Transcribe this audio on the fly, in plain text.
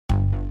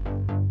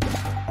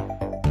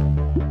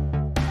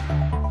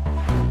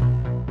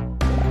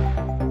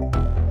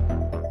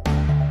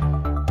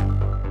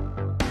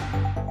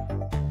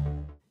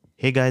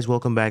Hey guys,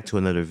 welcome back to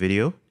another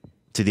video.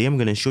 Today I'm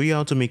going to show you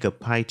how to make a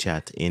pie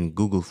chart in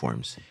Google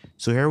Forms.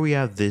 So here we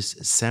have this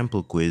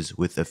sample quiz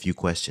with a few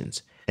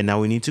questions. And now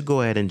we need to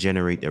go ahead and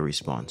generate a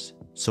response.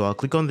 So I'll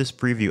click on this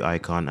preview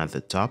icon at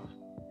the top.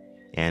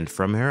 And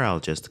from here, I'll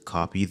just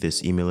copy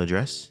this email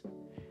address.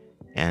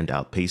 And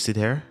I'll paste it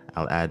here.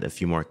 I'll add a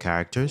few more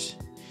characters.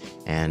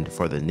 And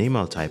for the name,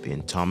 I'll type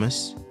in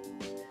Thomas.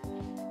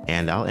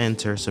 And I'll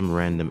enter some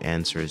random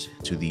answers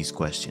to these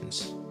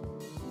questions.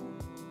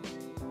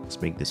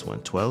 Let's make this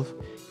one 12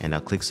 and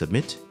I'll click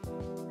submit.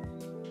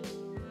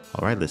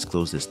 All right, let's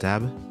close this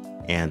tab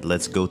and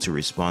let's go to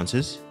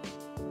responses.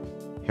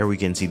 Here we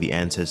can see the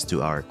answers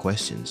to our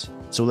questions.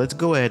 So let's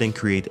go ahead and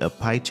create a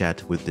pie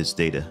chart with this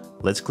data.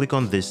 Let's click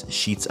on this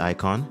sheets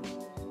icon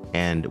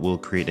and we'll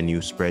create a new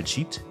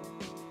spreadsheet.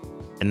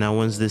 And now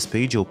once this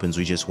page opens,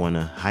 we just want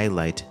to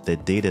highlight the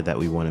data that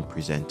we want to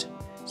present.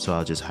 So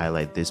I'll just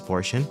highlight this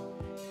portion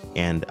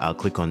and I'll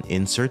click on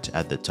insert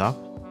at the top.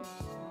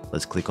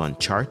 Let's click on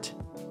chart.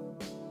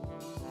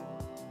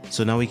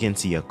 So now we can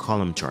see a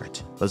column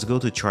chart. Let's go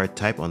to chart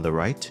type on the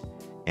right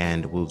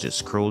and we'll just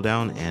scroll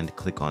down and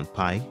click on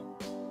pie.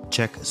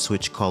 Check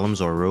switch columns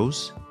or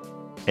rows.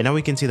 And now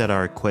we can see that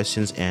our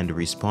questions and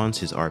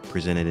responses are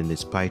presented in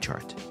this pie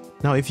chart.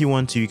 Now if you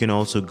want to, you can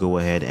also go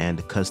ahead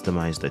and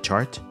customize the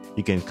chart.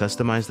 You can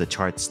customize the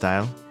chart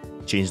style,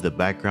 change the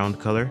background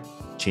color,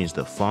 change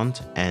the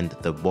font and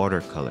the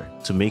border color.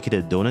 To make it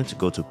a donut,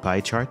 go to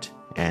pie chart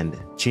and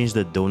change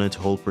the donut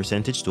hole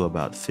percentage to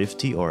about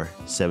 50 or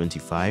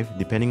 75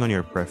 depending on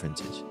your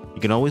preferences.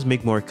 You can always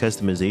make more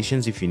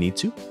customizations if you need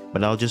to,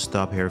 but I'll just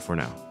stop here for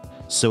now.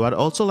 So I'd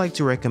also like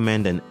to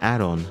recommend an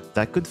add-on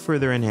that could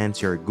further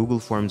enhance your Google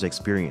Forms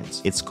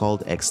experience. It's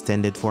called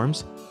Extended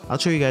Forms. I'll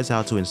show you guys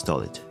how to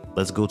install it.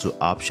 Let's go to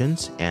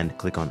options and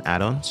click on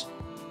add-ons.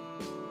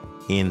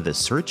 In the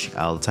search,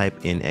 I'll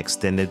type in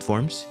Extended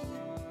Forms.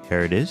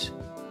 Here it is.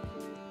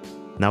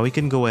 Now we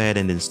can go ahead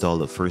and install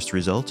the first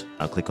result.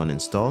 I'll click on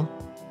install,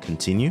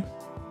 continue.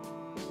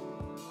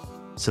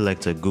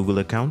 Select a Google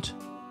account.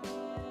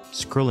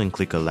 Scroll and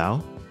click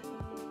allow.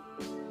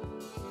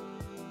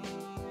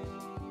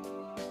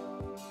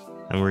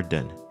 And we're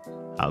done.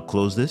 I'll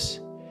close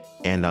this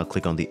and I'll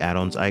click on the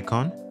add-ons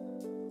icon.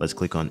 Let's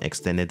click on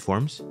extended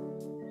forms,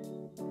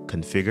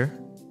 configure.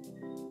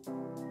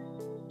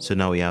 So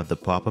now we have the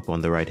pop-up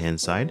on the right hand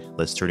side.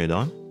 Let's turn it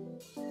on.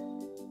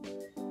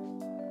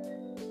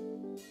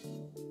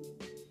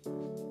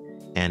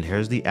 And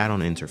here's the add-on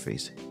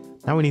interface.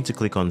 Now we need to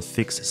click on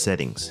Fix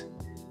Settings.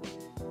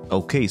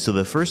 Okay, so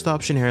the first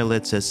option here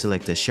lets us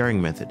select a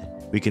sharing method.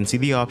 We can see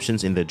the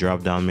options in the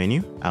drop-down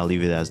menu. I'll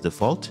leave it as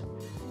default.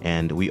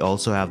 And we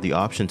also have the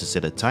option to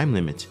set a time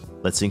limit.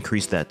 Let's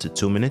increase that to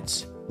 2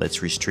 minutes.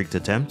 Let's restrict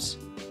attempts.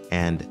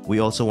 And we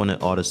also want to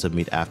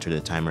auto-submit after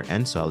the timer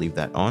ends, so I'll leave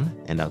that on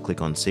and I'll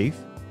click on Save.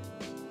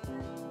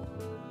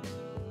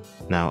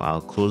 Now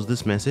I'll close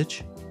this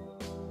message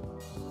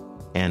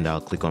and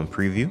I'll click on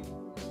Preview.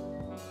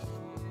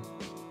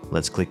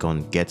 Let's click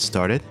on Get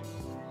Started.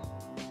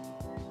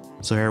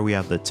 So here we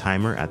have the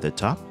timer at the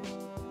top.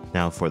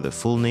 Now for the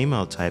full name,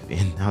 I'll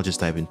just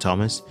type in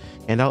Thomas,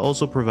 and I'll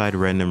also provide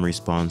random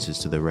responses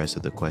to the rest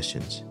of the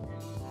questions.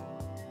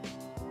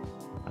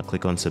 I'll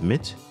click on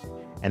Submit,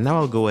 and now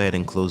I'll go ahead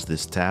and close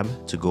this tab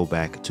to go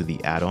back to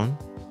the add-on.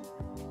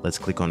 Let's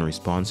click on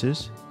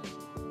Responses.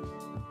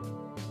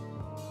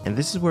 And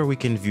this is where we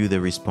can view the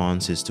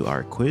responses to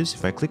our quiz.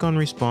 If I click on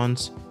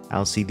Response,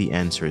 I'll see the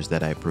answers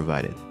that I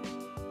provided.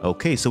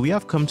 Okay, so we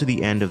have come to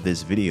the end of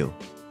this video,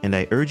 and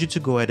I urge you to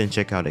go ahead and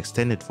check out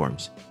Extended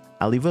Forms.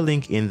 I'll leave a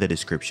link in the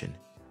description.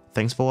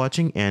 Thanks for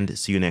watching and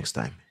see you next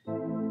time.